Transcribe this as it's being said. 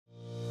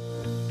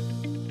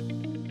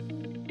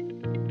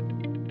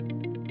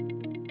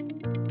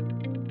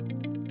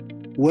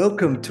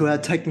Welcome to our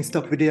Taking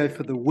Stock video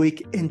for the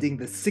week ending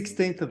the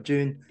 16th of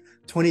June,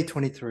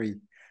 2023.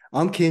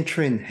 I'm Kien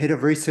Trinh, Head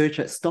of Research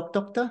at Stock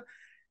Doctor,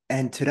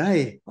 and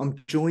today I'm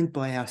joined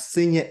by our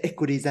Senior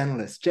Equities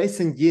Analyst,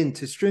 Jason Yin,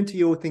 to stream to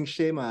you all things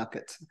share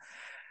market.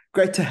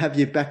 Great to have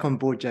you back on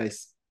board,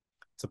 Jace.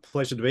 It's a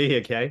pleasure to be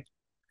here, Kay.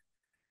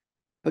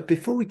 But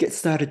before we get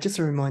started, just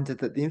a reminder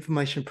that the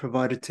information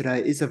provided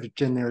today is of a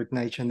generic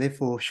nature and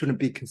therefore shouldn't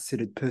be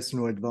considered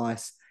personal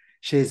advice.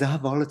 Shares are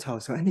volatile,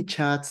 so any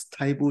charts,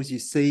 tables you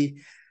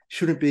see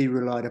shouldn't be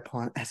relied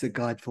upon as a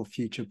guide for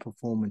future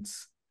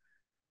performance.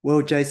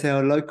 Well, Jace,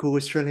 our local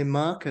Australian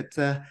market,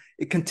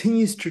 it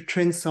continues to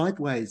trend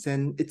sideways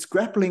and it's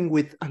grappling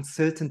with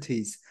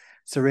uncertainties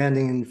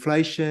surrounding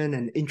inflation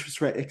and interest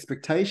rate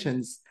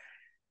expectations.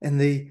 And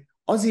the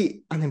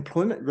Aussie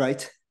unemployment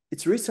rate,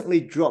 it's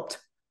recently dropped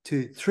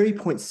to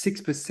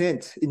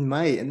 3.6% in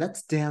May, and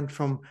that's down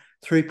from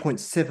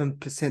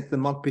 3.7% the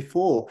month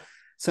before.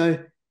 So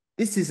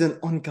this is an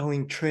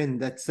ongoing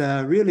trend that's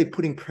really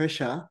putting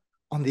pressure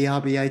on the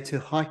RBA to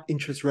hike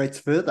interest rates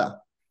further.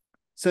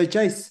 So,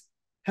 Jace,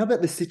 how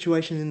about the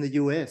situation in the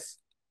US?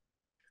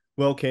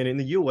 Well, Ken, in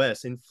the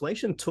US,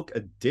 inflation took a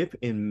dip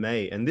in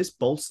May, and this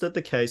bolstered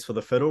the case for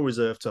the Federal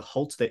Reserve to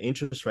halt their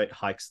interest rate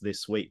hikes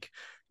this week.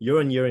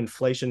 Year-on-year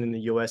inflation in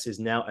the US is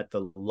now at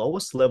the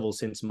lowest level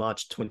since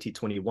March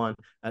 2021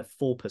 at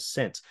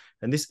 4%,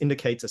 and this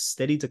indicates a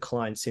steady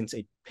decline since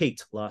it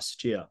peaked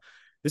last year.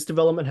 This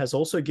development has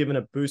also given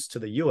a boost to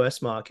the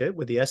US market,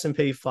 with the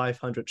S&P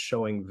 500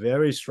 showing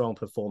very strong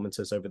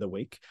performances over the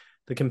week.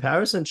 The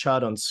comparison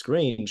chart on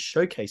screen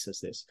showcases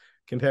this,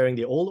 comparing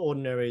the All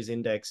Ordinaries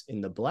Index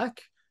in the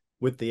black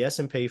with the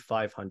S&P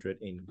 500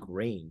 in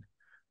green.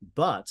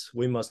 But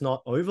we must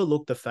not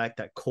overlook the fact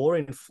that core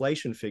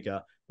inflation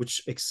figure,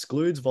 which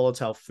excludes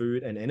volatile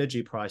food and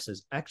energy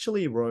prices,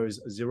 actually rose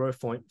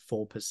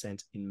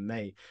 0.4% in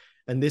May,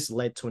 and this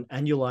led to an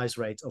annualized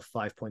rate of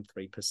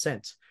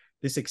 5.3%.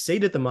 This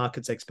exceeded the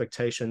market's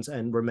expectations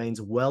and remains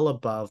well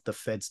above the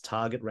Fed's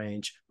target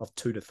range of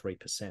 2 to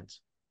 3%.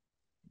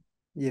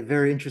 Yeah,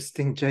 very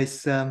interesting,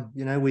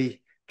 Jace.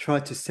 We try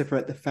to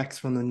separate the facts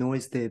from the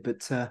noise there,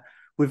 but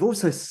we've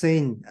also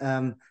seen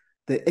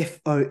the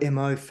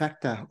FOMO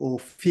factor, or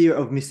fear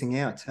of missing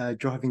out,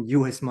 driving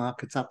US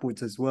markets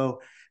upwards as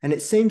well. And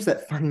it seems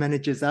that fund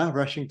managers are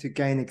rushing to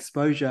gain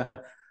exposure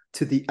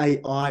to the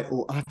AI,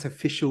 or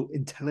artificial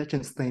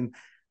intelligence theme,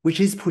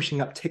 which is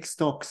pushing up tech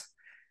stocks.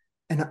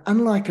 And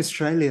unlike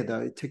Australia,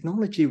 though,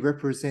 technology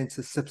represents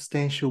a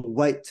substantial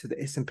weight to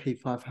the S&P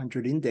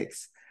 500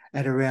 index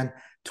at around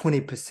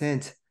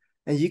 20%.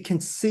 And you can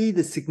see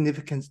the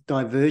significant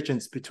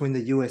divergence between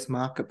the US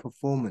market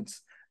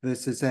performance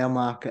versus our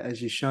market,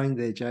 as you're showing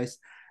there, Jace.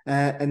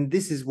 And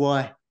this is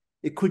why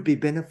it could be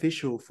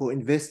beneficial for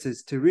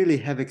investors to really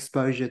have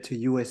exposure to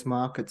US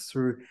markets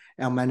through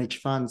our managed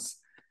funds.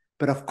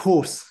 But of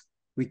course,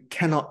 we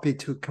cannot be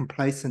too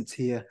complacent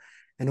here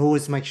and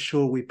always make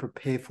sure we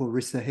prepare for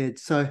risks ahead.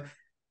 So,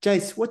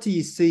 Jace, what do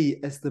you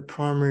see as the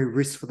primary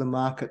risk for the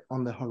market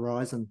on the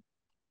horizon?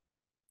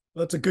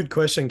 Well, that's a good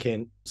question,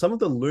 Ken. Some of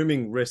the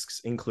looming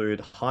risks include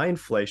high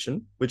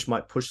inflation, which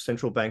might push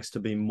central banks to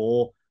be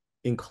more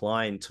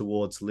inclined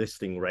towards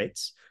lifting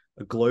rates.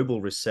 A global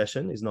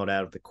recession is not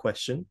out of the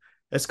question.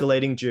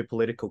 Escalating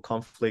geopolitical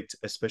conflict,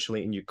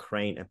 especially in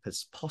Ukraine and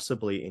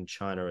possibly in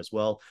China as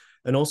well.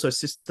 And also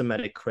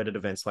systematic credit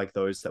events like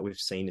those that we've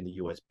seen in the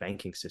US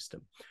banking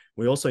system.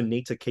 We also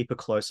need to keep a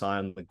close eye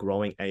on the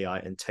growing AI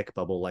and tech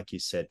bubble, like you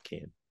said,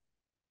 Kian.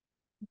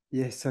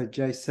 Yeah, so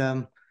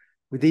Jace,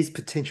 with these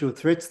potential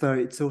threats, though,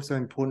 it's also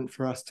important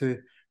for us to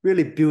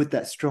really build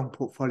that strong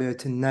portfolio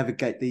to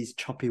navigate these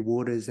choppy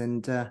waters.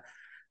 And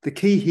the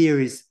key here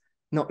is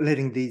not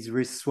letting these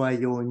risks sway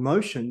your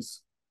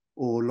emotions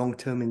or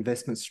long-term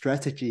investment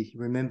strategy.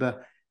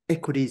 Remember,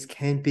 equities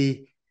can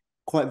be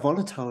quite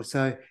volatile,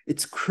 so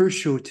it's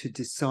crucial to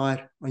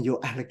decide on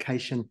your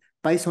allocation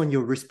based on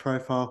your risk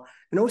profile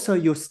and also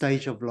your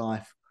stage of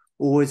life.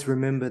 Always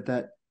remember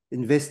that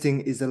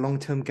investing is a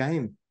long-term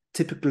game,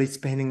 typically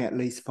spanning at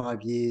least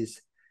 5 years.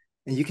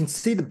 And you can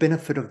see the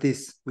benefit of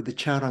this with the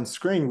chart on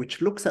screen,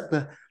 which looks at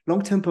the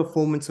long-term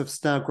performance of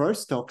star growth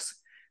stocks,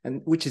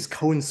 and which is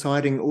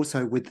coinciding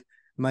also with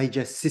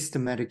major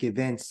systematic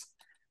events.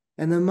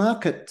 And the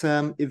market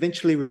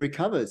eventually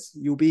recovers.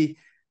 You'll be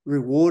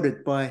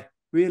rewarded by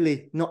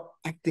really not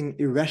acting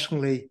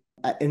irrationally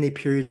at any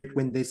period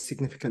when there's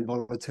significant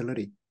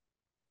volatility.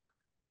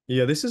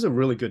 Yeah, this is a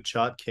really good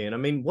chart, Ken. I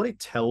mean, what it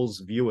tells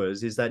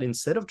viewers is that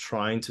instead of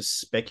trying to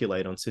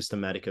speculate on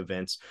systematic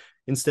events,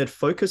 instead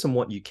focus on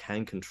what you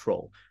can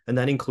control. And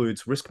that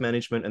includes risk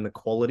management and the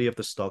quality of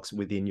the stocks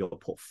within your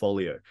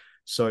portfolio.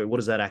 So what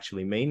does that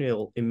actually mean?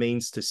 It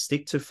means to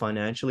stick to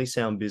financially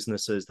sound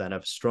businesses that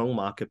have strong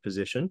market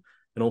position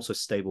and also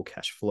stable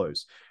cash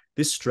flows.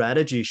 This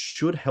strategy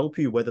should help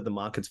you weather the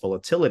market's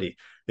volatility.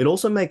 It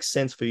also makes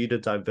sense for you to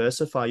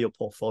diversify your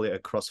portfolio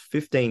across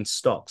 15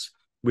 stocks,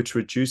 which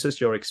reduces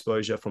your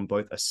exposure from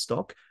both a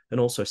stock and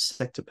also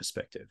sector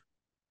perspective.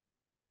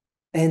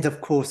 And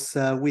of course,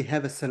 we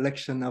have a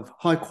selection of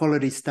high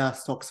quality star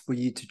stocks for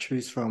you to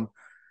choose from.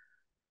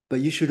 But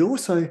you should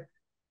also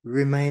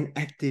remain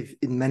active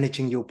in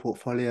managing your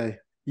portfolio.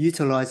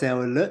 Utilize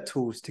our alert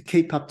tools to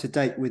keep up to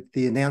date with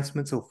the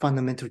announcements or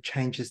fundamental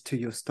changes to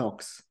your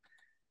stocks.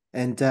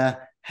 And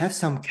have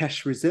some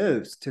cash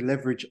reserves to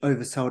leverage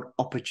oversold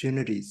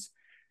opportunities.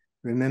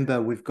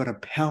 Remember, we've got a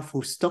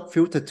powerful stock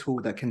filter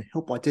tool that can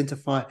help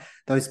identify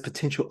those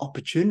potential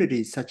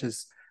opportunities, such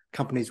as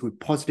companies with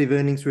positive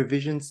earnings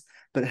revisions,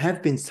 but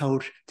have been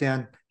sold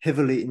down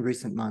heavily in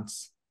recent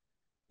months.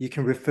 You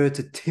can refer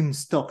to Tim's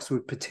stocks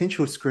with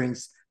potential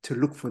screens to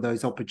look for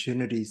those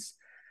opportunities.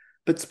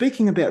 But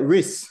speaking about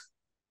risks,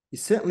 you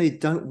certainly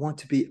don't want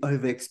to be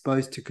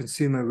overexposed to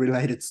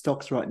consumer-related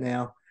stocks right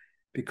now,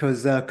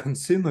 because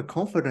consumer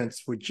confidence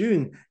for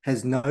June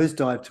has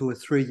nosedived to a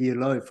 3-year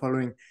low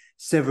following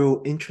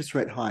several interest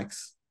rate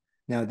hikes.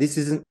 Now, this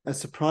isn't a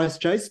surprise,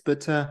 Jace,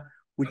 but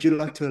would you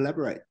like to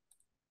elaborate?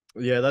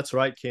 Yeah, that's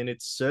right, Ken.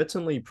 It's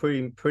certainly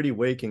pretty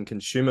weak in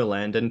consumer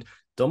land, and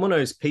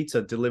Domino's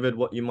Pizza delivered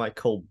what you might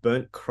call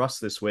burnt crust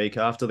this week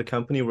after the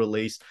company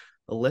released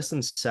a less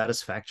than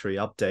satisfactory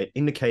update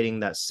indicating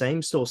that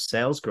same-store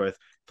sales growth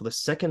for the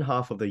second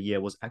half of the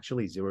year was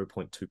actually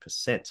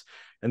 0.2%.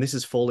 And this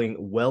is falling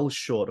well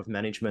short of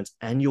management's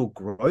annual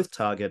growth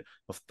target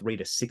of 3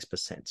 to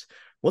 6%.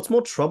 What's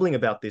more troubling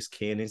about this,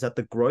 Kien, is that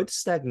the growth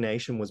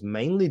stagnation was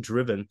mainly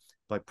driven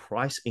by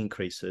price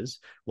increases,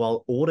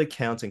 while order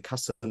count and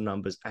customer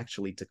numbers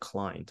actually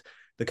declined.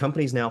 The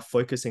company is now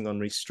focusing on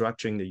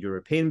restructuring the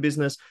European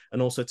business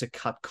and also to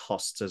cut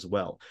costs as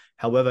well.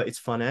 However, its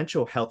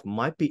financial health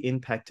might be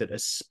impacted,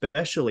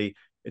 especially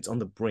it's on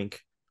the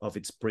brink of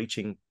its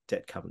breaching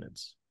debt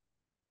covenants.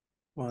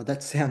 Well,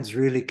 that sounds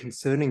really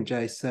concerning,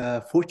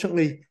 Jace.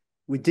 Fortunately,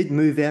 we did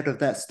move out of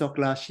that stock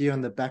last year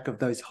on the back of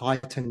those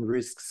heightened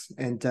risks.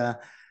 And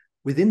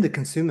within the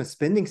consumer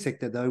spending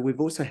sector, though, we've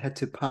also had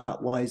to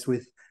part ways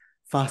with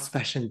fast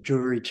fashion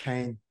jewelry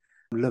chain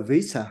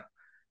Lavisa.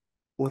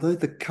 Although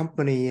the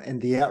company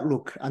and the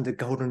outlook under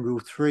Golden Rule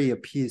 3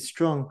 appears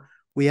strong,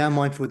 we are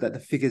mindful that the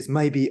figures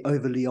may be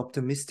overly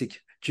optimistic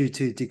due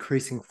to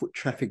decreasing foot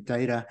traffic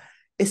data,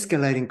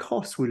 escalating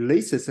costs with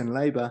leases and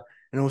labour,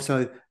 and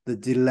also the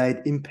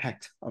delayed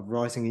impact of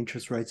rising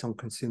interest rates on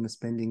consumer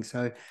spending.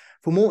 So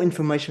for more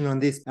information on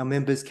this, our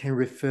members can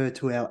refer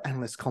to our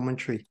analyst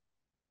commentary.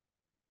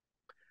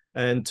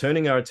 And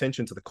turning our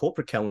attention to the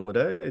corporate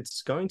calendar,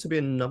 it's going to be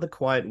another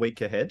quiet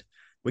week ahead.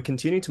 We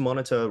continue to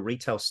monitor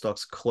retail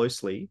stocks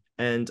closely,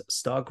 and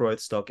Star Growth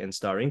stock and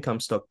Star Income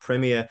stock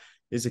Premier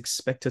is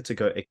expected to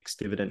go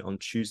ex-dividend on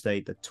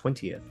Tuesday, the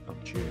 20th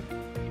of June.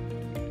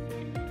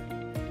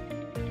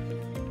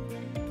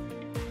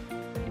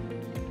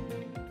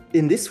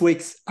 In this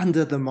week's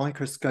Under the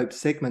Microscope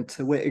segment,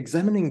 we're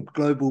examining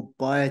global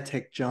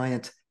biotech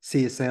giant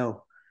CSL.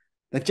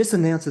 They've just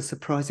announced a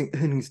surprising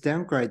earnings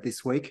downgrade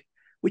this week,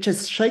 which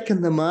has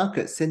shaken the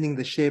market, sending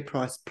the share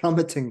price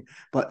plummeting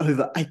by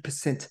over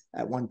 8%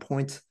 at one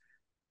point.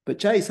 But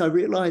Jace, I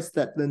realised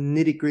that the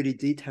nitty-gritty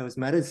details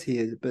matters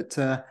here, but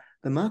the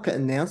market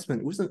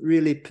announcement wasn't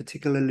really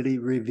particularly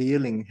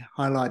revealing,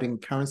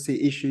 highlighting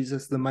currency issues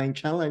as the main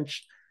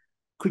challenge.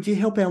 Could you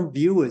help our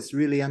viewers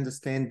really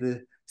understand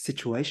the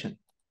situation?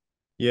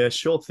 Yeah,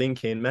 sure thing,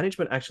 Ken.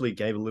 Management actually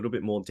gave a little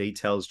bit more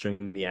details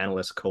during the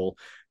analyst call.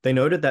 They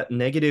noted that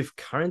negative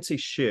currency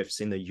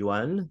shifts in the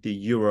yuan, the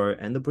euro,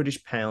 and the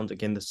British pound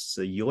against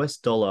the US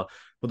dollar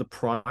were the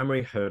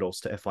primary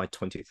hurdles to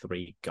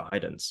FY23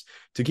 guidance.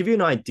 To give you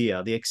an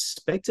idea, the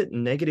expected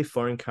negative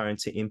foreign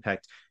currency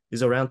impact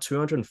is around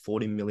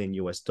 240 million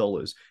US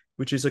dollars,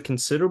 which is a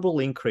considerable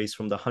increase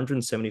from the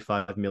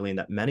 175 million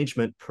that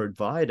management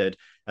provided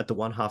at the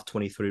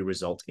 1H23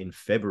 result in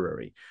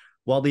February.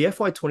 While the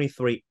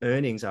FY23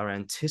 earnings are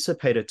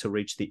anticipated to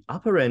reach the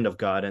upper end of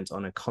guidance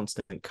on a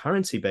constant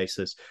currency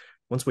basis,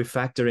 once we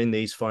factor in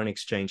these foreign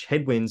exchange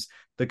headwinds,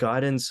 the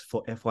guidance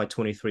for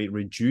FY23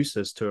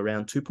 reduces to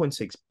around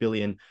 2.6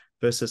 billion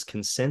versus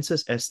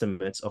consensus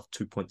estimates of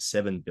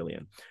 2.7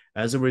 billion.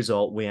 As a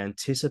result, we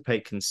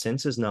anticipate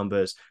consensus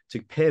numbers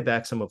to pare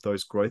back some of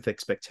those growth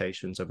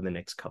expectations over the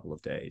next couple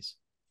of days.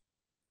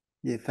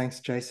 Yeah, thanks,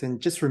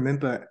 Jason. Just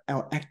remember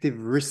our active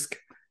risk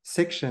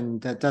section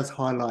that does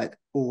highlight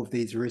all of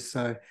these risks.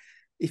 So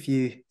if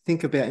you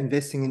think about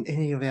investing in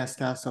any of our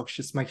star stocks,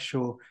 just make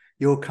sure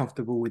you're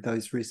comfortable with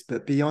those risks.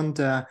 But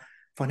beyond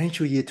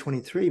financial year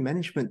 23,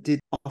 management did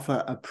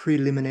offer a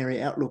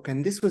preliminary outlook,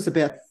 and this was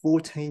about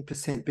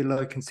 14%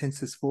 below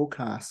consensus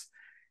forecasts.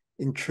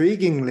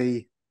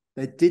 Intriguingly,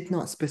 they did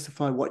not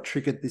specify what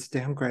triggered this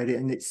downgrade,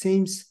 and it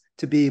seems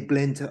to be a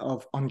blend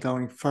of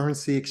ongoing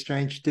currency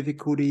exchange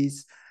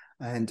difficulties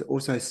and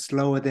also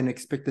slower than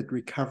expected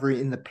recovery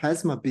in the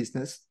plasma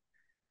business.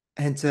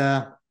 And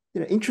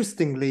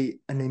interestingly,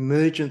 an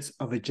emergence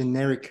of a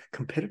generic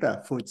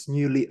competitor for its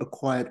newly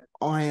acquired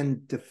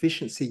iron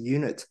deficiency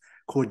unit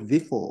called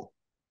Vifor.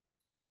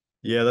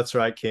 Yeah, that's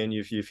right, Ken.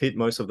 You've hit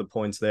most of the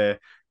points there.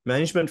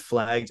 Management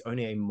flagged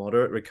only a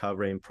moderate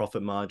recovery in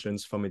profit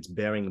margins from its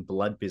Bearing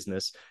Blood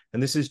business,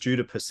 and this is due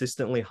to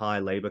persistently high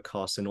labor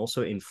costs and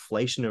also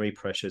inflationary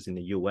pressures in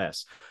the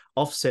US,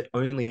 offset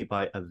only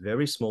by a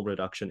very small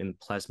reduction in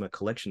plasma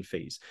collection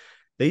fees.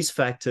 These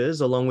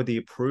factors, along with the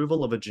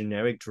approval of a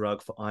generic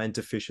drug for iron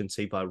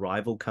deficiency by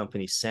rival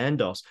company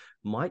Sandoz,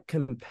 might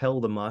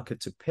compel the market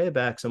to pare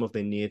back some of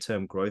their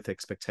near-term growth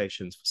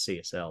expectations for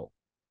CSL.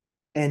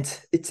 And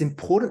it's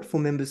important for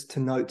members to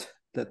note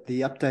that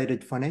the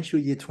updated financial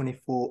year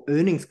 24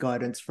 earnings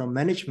guidance from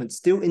management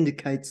still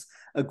indicates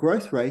a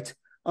growth rate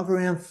of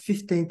around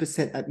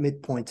 15% at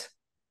midpoint.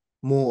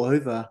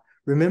 Moreover,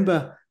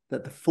 remember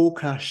that the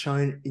forecasts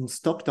shown in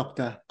Stock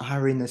Doctor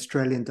are in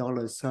Australian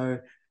dollars, so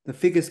the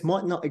figures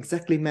might not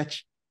exactly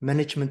match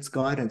management's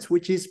guidance,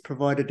 which is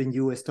provided in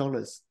US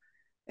dollars.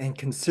 And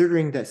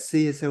considering that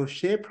CSL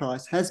share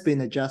price has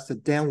been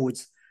adjusted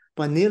downwards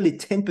by nearly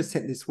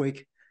 10% this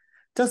week,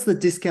 does the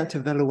discount to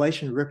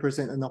valuation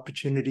represent an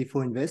opportunity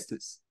for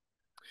investors?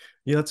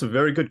 Yeah, that's a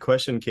very good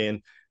question,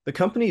 Kien. The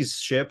company's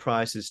share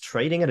price is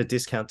trading at a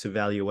discount to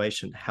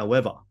valuation.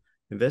 However,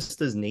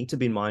 investors need to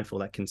be mindful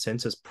that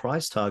consensus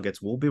price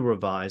targets will be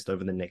revised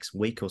over the next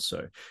week or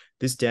so.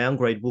 This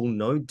downgrade will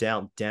no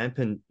doubt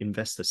dampen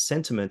investor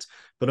sentiment,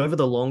 but over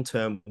the long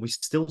term, we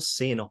still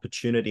see an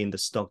opportunity in the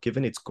stock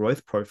given its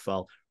growth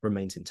profile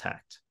remains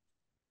intact.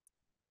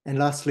 And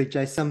lastly,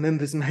 Jay, some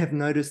members may have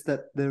noticed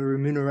that the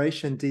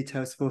remuneration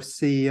details for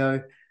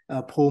CEO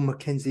Paul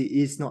McKenzie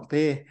is not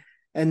there.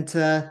 And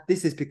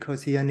this is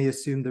because he only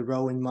assumed the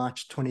role in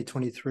March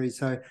 2023.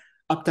 So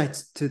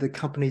updates to the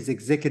company's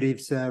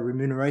executives'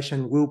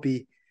 remuneration will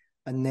be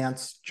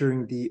announced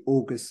during the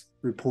August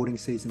reporting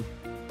season.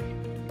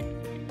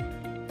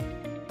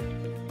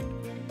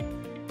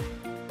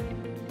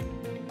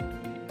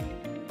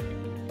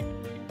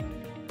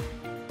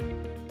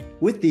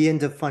 With the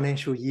end of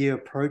financial year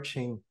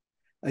approaching,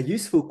 a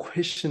useful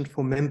question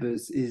for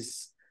members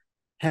is,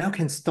 how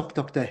can Stock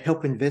Doctor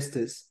help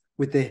investors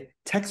with their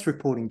tax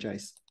reporting,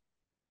 Jace?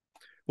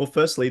 Well,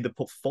 firstly, the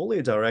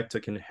portfolio director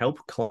can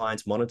help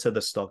clients monitor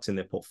the stocks in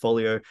their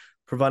portfolio,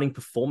 providing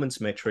performance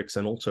metrics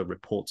and also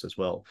reports as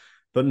well.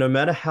 But no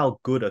matter how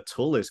good a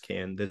tool is,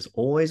 Kien, there's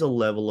always a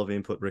level of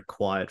input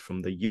required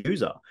from the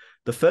user.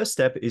 The first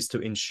step is to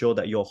ensure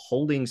that your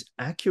holdings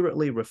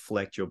accurately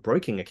reflect your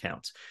broking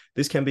account.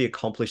 This can be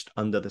accomplished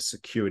under the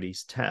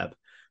Securities tab.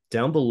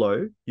 Down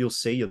below, you'll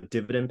see your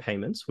dividend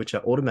payments, which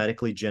are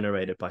automatically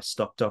generated by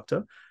Stock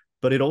Doctor,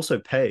 but it also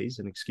pays,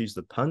 and excuse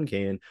the pun,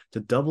 Kien, to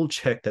double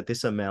check that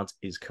this amount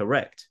is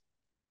correct.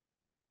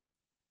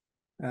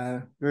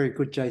 Very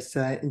good,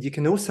 Jace. And you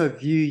can also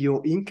view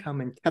your income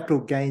and capital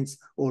gains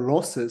or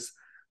losses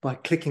by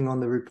clicking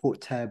on the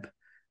report tab.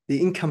 The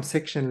income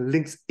section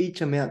links each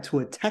amount to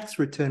a tax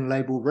return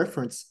label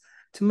reference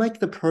to make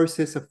the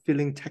process of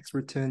filling tax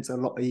returns a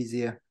lot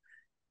easier.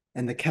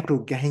 And the capital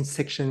gains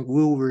section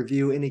will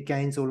review any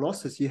gains or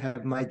losses you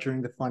have made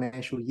during the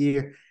financial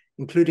year,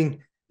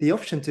 including the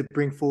option to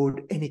bring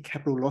forward any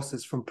capital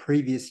losses from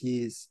previous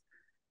years.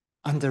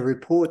 Under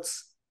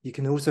reports, you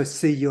can also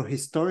see your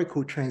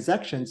historical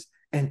transactions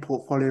and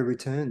portfolio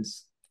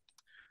returns.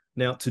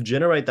 Now, to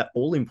generate that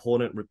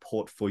all-important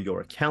report for your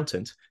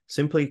accountant,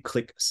 simply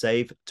click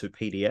Save to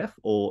PDF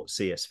or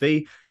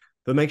CSV,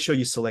 but make sure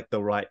you select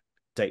the right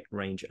date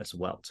range as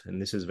well,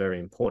 and this is very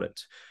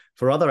important.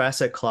 For other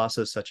asset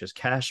classes such as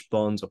cash,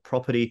 bonds, or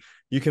property,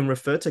 you can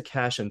refer to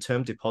cash and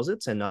term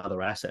deposits and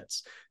other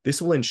assets. This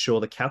will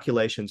ensure the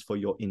calculations for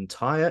your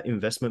entire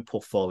investment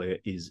portfolio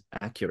is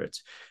accurate.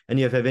 And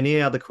if you have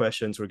any other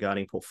questions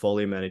regarding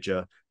Portfolio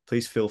Manager,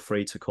 please feel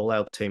free to call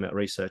our team at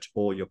Research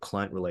or your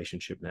Client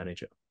Relationship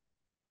Manager.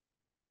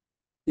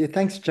 Yeah,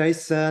 thanks,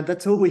 Jace.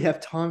 That's all we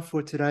have time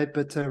for today,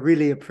 but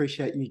really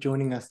appreciate you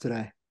joining us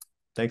today.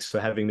 Thanks for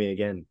having me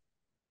again.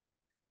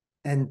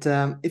 And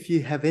if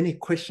you have any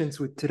questions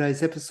with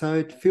today's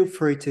episode, feel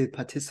free to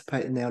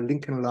participate in our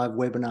Lincoln Live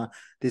webinar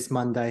this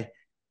Monday.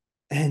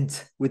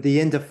 And with the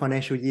end of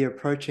financial year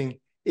approaching,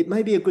 it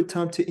may be a good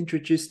time to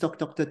introduce Stock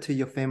Doctor to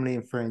your family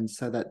and friends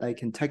so that they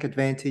can take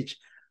advantage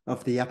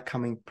of the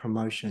upcoming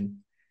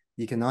promotion.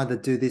 You can either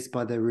do this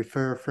by the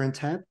Refer a Friend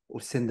tab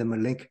or send them a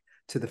link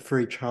to the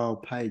free trial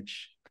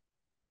page.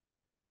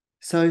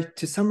 So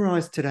to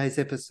summarize today's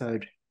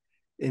episode,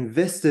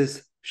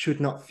 investors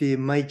should not fear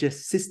major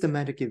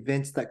systematic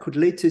events that could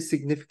lead to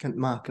significant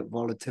market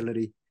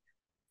volatility.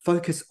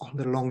 Focus on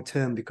the long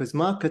term because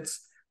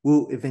markets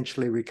will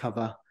eventually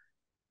recover.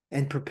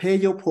 And prepare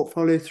your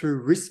portfolio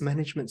through risk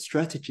management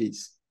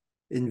strategies.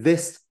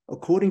 Invest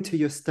according to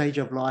your stage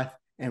of life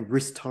and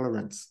risk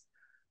tolerance.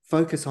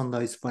 Focus on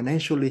those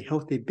financially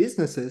healthy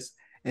businesses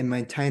and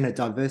maintain a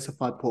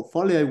diversified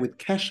portfolio with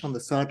cash on the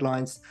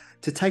sidelines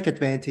to take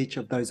advantage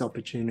of those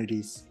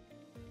opportunities.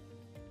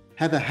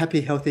 Have a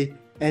happy, healthy,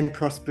 and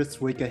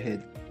prosperous week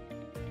ahead.